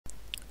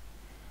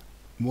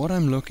what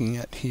I'm looking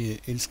at here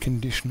is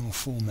conditional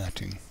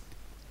formatting.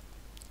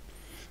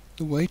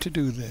 The way to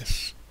do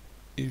this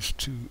is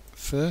to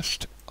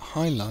first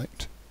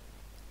highlight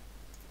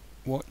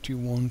what you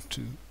want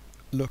to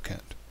look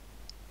at.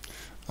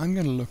 I'm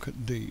going to look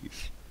at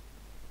these.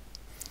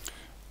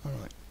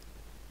 Alright,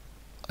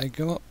 I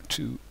go up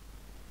to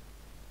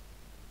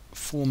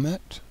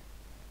Format,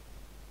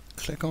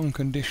 click on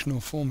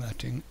Conditional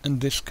Formatting, and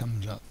this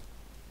comes up.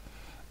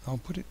 I'll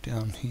put it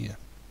down here.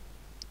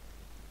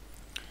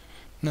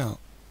 Now,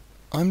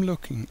 I'm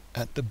looking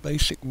at the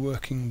basic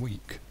working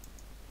week,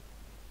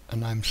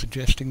 and I'm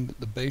suggesting that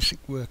the basic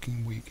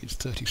working week is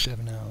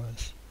 37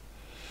 hours.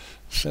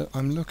 So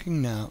I'm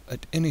looking now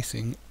at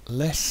anything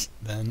less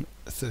than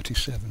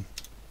 37.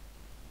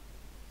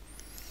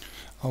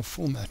 I'll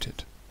format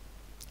it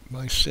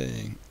by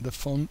saying the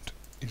font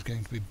is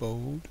going to be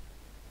bold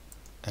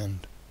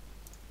and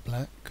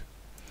black.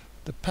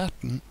 The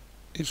pattern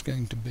is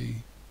going to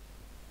be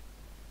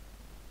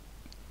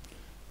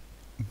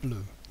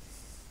blue.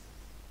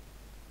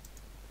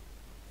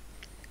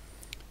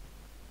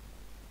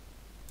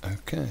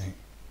 Okay,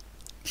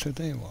 so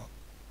there you are.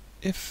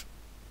 If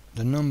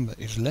the number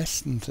is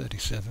less than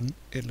 37,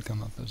 it'll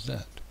come up as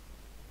that.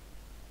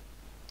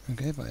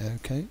 Okay, if I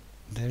OK,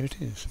 there it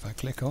is. If I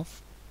click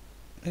off,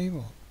 there you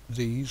are.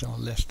 These are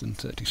less than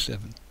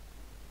 37.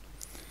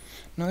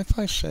 Now if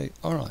I say,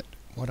 alright,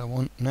 what I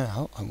want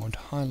now, I want to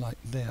highlight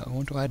there. I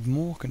want to add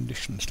more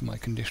conditions to my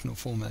conditional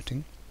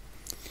formatting.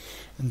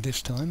 And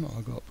this time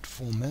I'll go up to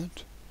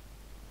Format,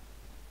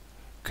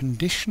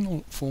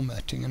 Conditional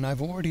Formatting, and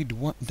I've already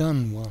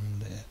done one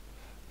there.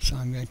 So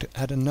I'm going to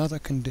add another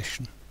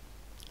condition.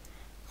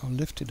 I'll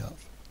lift it up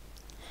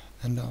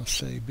and I'll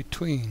say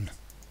between.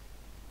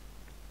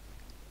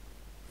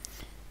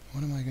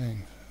 What am I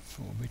going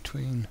for?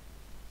 Between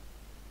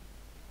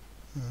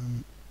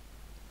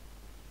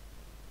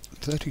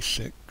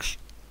 36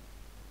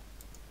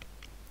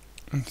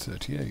 and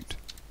 38.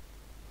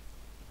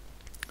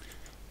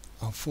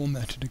 I'll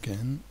format it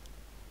again.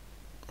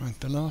 Right,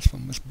 the last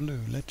one was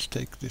blue. Let's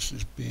take this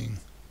as being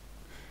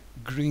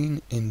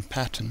green in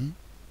pattern,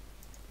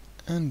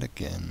 and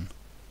again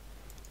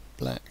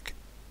black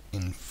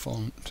in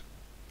font,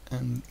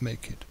 and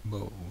make it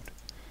bold.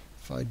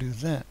 If I do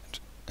that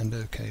and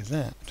OK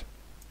that,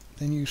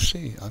 then you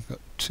see I've got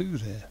two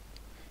there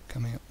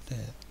coming up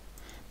there.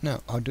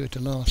 Now I'll do it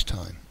the last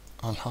time.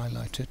 I'll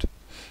highlight it,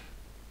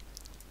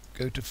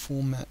 go to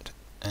Format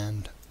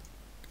and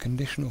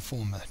Conditional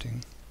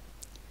Formatting,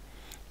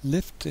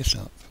 lift this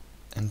up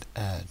and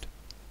add,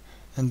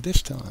 and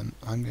this time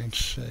I'm going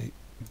to say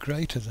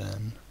greater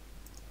than,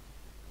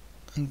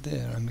 and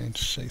there I'm going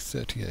to say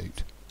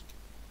 38.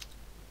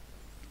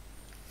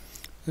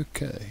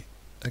 OK,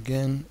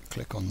 again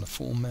click on the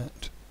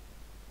Format,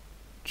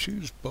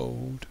 choose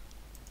bold,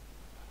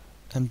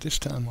 and this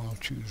time I'll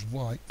choose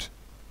white,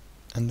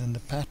 and then the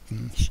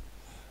patterns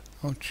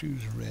I'll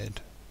choose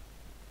red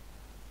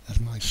as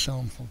my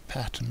sample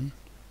pattern.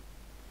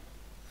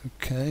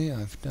 OK,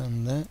 I've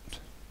done that.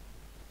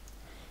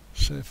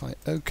 So if I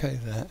OK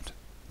that,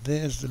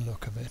 there's the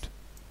look of it,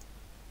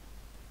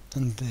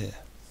 and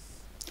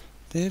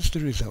there's the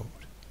result.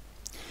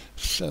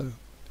 So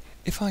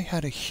if I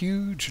had a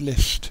huge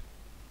list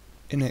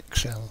in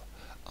Excel,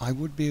 I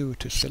would be able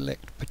to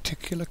select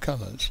particular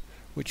colours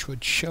which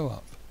would show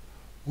up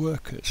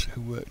workers who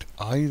worked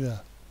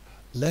either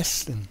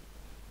less than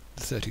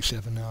the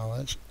 37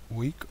 hours a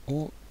week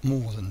or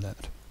more than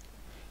that.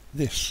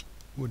 This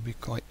would be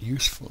quite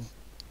useful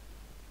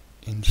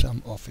in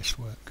some office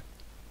work.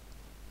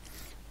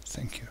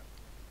 Thank you.